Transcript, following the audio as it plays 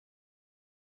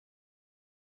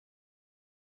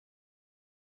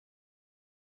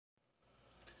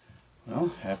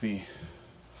Well, happy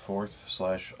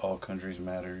 4th / All Countries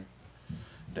Matter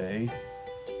Day.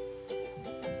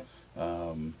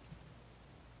 Um,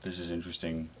 this is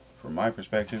interesting from my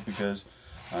perspective because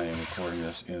I am recording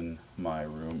this in my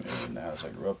room in the house I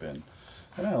grew up in.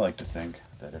 And I like to think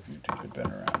that if YouTube had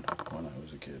been around when I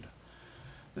was a kid,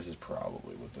 this is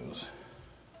probably what those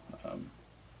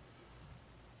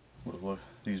would have looked.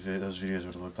 Those videos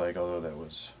would have looked like, although that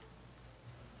was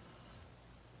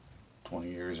 20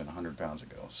 years and 100 pounds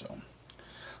ago. So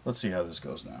let's see how this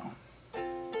goes now.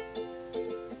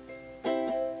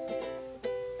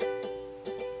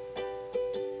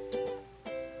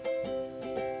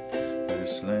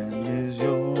 This land is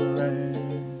your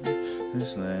land,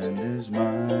 this land is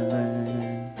my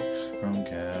land. From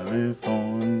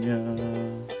California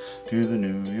to the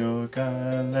New York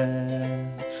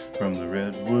Island, from the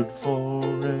redwood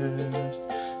forest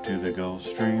to the Gulf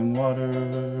Stream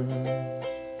waters.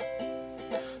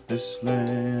 This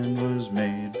land was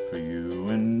made for you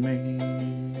and me.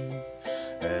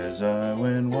 As I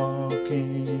went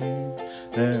walking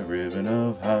that ribbon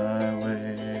of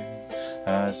highway,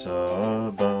 I saw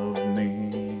above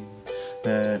me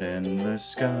that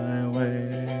endless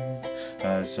skyway.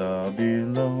 I saw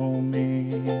below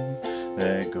me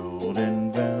that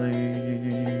golden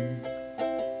valley.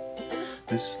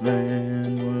 This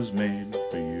land was made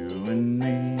for you and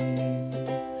me.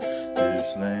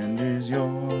 This land is your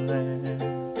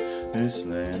land, this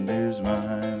land is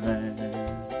my land.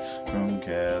 From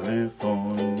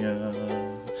California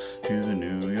to the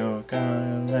New York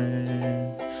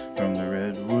Island, from the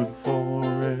redwood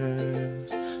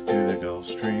forest to the Gulf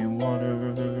Stream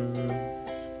waters.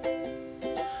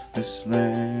 This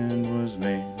land was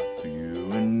made for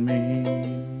you and me.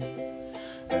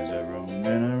 As I roamed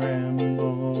and I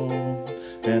rambled,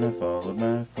 and I followed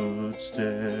my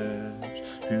footsteps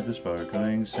to the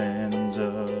sparkling sands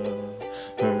of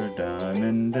her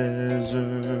diamond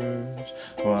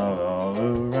deserts, while all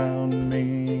around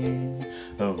me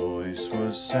a voice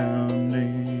was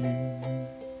sounding.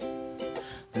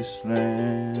 This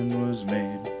land was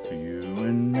made for you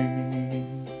and me.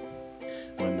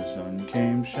 When the sun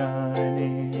came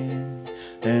shining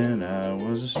and I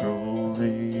was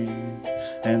strolling,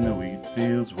 and the wheat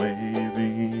fields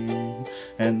waving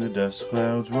and the dust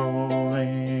clouds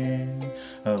rolling,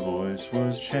 a voice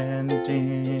was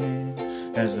chanting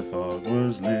as the fog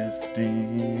was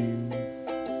lifting.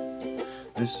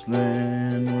 This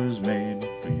land was made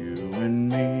for you and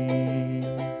me.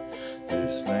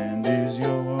 This land is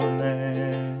your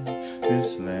land,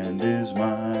 this land is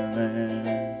my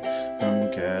land.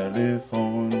 From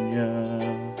California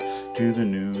to the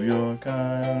New York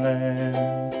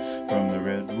Island, from the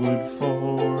redwood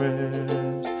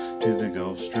forest to the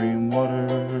Gulf Stream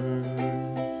waters.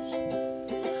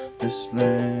 This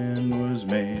land was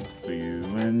made for you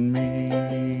and me.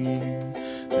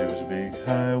 There was a big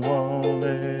high wall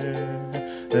there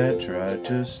that tried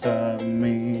to stop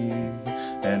me,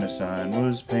 and a sign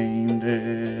was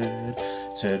painted,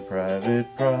 it said private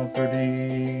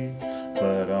property,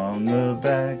 but on the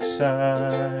back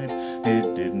side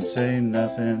it didn't say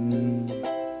nothing.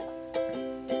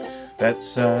 That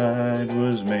side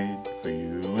was made for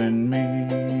you and me.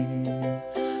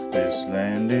 This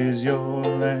land is your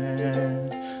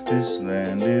land, this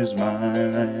land is my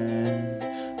land.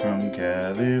 From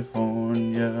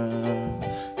California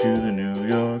to the New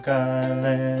York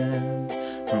Island,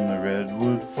 from the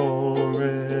redwood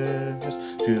forest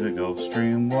to the Gulf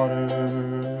Stream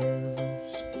waters.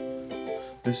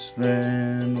 This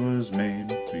land was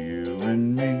made for you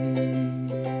and me.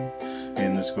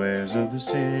 In the squares of the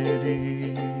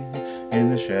city,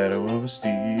 in the shadow of a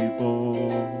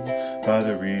steeple, by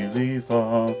the relief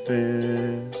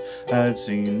office, I'd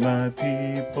seen my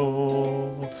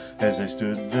people. As I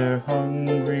stood there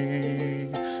hungry,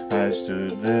 I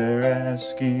stood there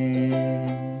asking,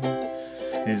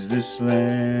 is this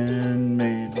land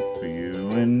made for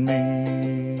you and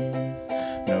me?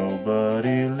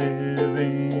 Nobody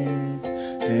living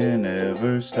can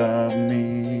ever stop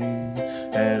me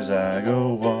as I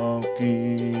go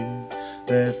walking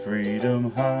that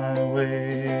freedom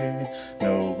highway.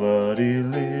 Nobody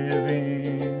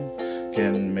living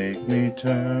can make me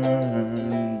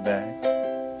turn back.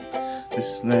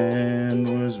 This land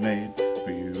was made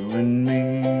for you and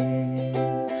me.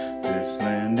 This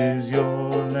land is your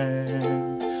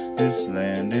land, this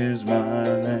land is my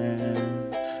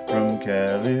land. From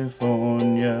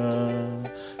California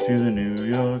to the New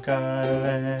York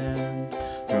Island,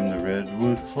 from the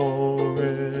redwood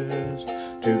forest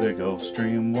to the Gulf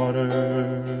Stream waters.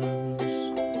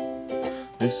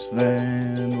 This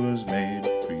land was made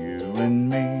for you and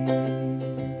me.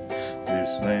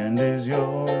 This land is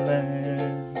your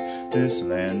land, this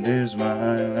land is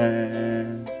my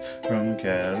land. From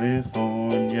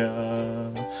California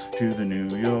to the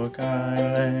New York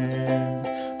Island,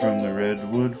 from the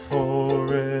redwood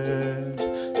forest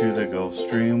to the Gulf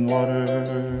Stream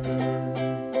waters,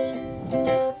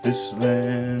 this land